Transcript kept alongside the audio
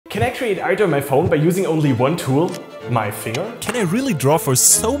Can I create art on my phone by using only one tool? My finger? Can I really draw for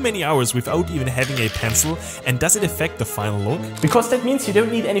so many hours without even having a pencil? And does it affect the final look? Because that means you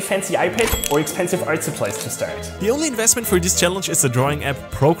don't need any fancy iPad or expensive art supplies to start. The only investment for this challenge is the drawing app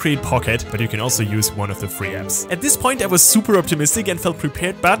Procreate Pocket, but you can also use one of the free apps. At this point I was super optimistic and felt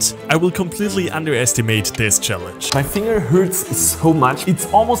prepared, but I will completely underestimate this challenge. My finger hurts so much, it's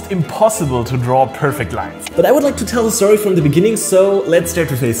almost impossible to draw perfect lines. But I would like to tell the story from the beginning, so let's start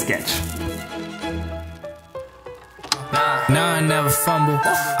with a sketch.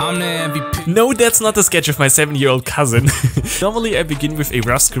 No, that's not the sketch of my 7-year-old cousin. Normally I begin with a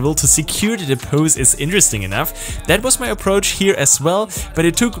rough scribble to secure that the pose is interesting enough. That was my approach here as well, but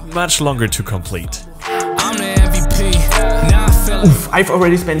it took much longer to complete. Oof, I've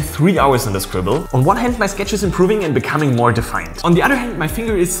already spent 3 hours on the scribble. On one hand, my sketch is improving and becoming more defined. On the other hand, my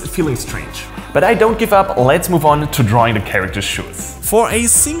finger is feeling strange. But I don't give up, let's move on to drawing the character's shoes. For a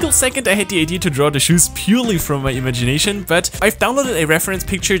single second I had the idea to draw the shoes purely from my imagination, but I've downloaded a reference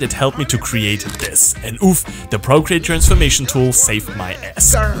picture that helped me to create this. And oof, the Procreate transformation tool saved my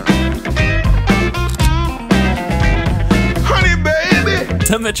ass. Honey, baby.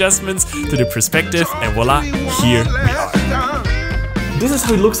 Some adjustments to the perspective and voila, here we are. This is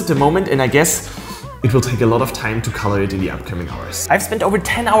how it looks at the moment, and I guess it will take a lot of time to color it in the upcoming hours. I've spent over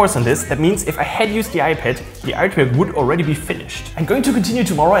 10 hours on this. That means if I had used the iPad, the artwork would already be finished. I'm going to continue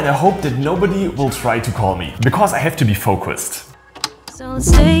tomorrow and I hope that nobody will try to call me, because I have to be focused. So let's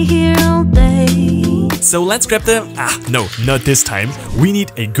stay here all day. So let's grab the... no, not this time. We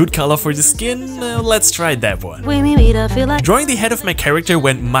need a good color for the skin. Let's try that one. Drawing the head of my character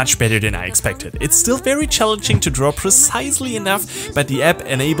went much better than I expected. It's still very challenging to draw precisely enough, but the app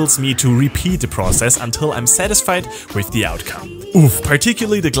enables me to repeat the process until I'm satisfied with the outcome. Oof,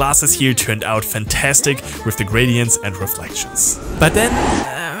 particularly the glasses here turned out fantastic with the gradients and reflections. But then,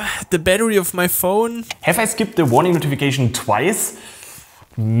 the battery of my phone... Have I skipped the warning notification twice?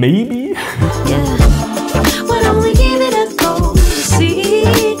 Maybe?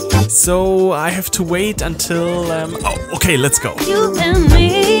 So I have to wait until... oh, okay, let's go. You and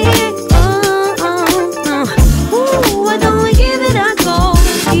me. Why don't we give it a go?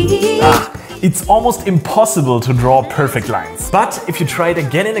 It's almost impossible to draw perfect lines. But if you try it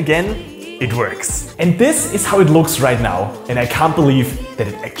again and again, it works. And this is how it looks right now. And I can't believe that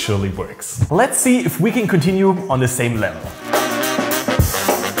it actually works. Let's see if we can continue on the same level.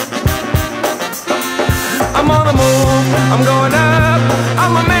 I'm on the move, I'm going up,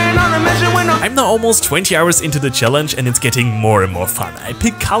 I'm a man on a mission when I'm now almost 20 hours into the challenge and it's getting more and more fun. I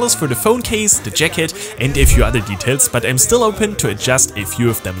picked colors for the phone case, the jacket and a few other details, but I'm still open to adjust a few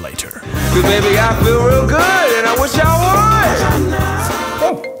of them later. Cause baby, I feel real good and I wish I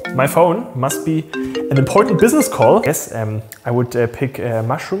would. Oh, my phone must be an important business call. Yes, I would pick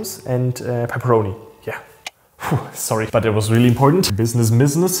mushrooms and pepperoni. Yeah. Sorry, but it was really important. Business,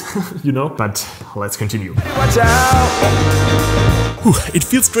 you know, but let's continue. Watch out. It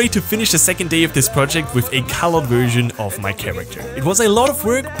feels great to finish the second day of this project with a colored version of my character. It was a lot of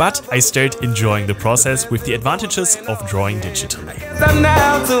work, but I start enjoying the process with the advantages of drawing digitally.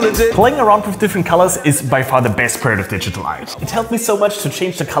 Playing around with different colors is by far the best part of digital art. It helped me so much to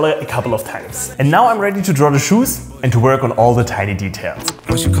change the color a couple of times. And now I'm ready to draw the shoes and to work on all the tiny details.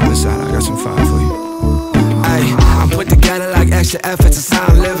 Once you come inside, I got some fire for you. I'm put together like extra efforts, it's how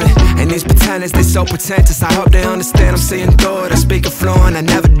I'm living. And these pretenders, they so pretentious. I hope they understand I'm seeing through it. I speak a fluent, I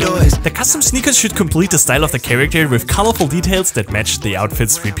never do it. The custom sneakers should complete the style of the character with colorful details that match the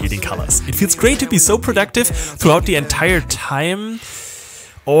outfit's repeating colors. It feels great to be so productive throughout the entire time.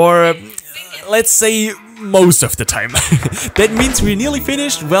 Or let's say most of the time. That means we're nearly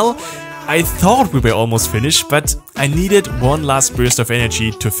finished. Well, I thought we were almost finished, but I needed one last burst of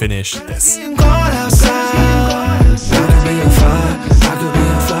energy to finish this.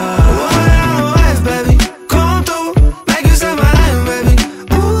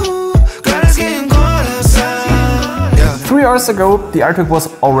 Three hours ago, the artwork was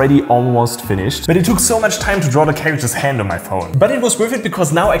already almost finished, but it took so much time to draw the character's hand on my phone. But it was worth it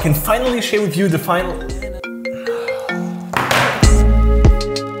because now I can finally share with you the final...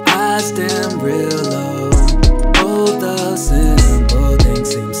 I stand real low, both the simple things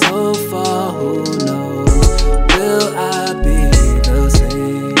seem so far, who knows, will I be the same?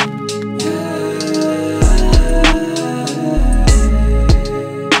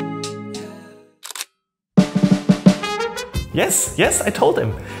 Yes, I told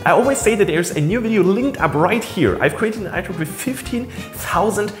him. I always say that there's a new video linked up right here. I've created an artwork with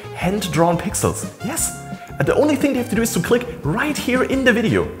 15,000 hand-drawn pixels. Yes. The only thing they have to do is to click right here in the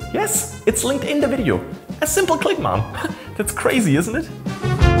video. Yes, it's linked in the video. A simple click, mom. That's crazy, isn't it?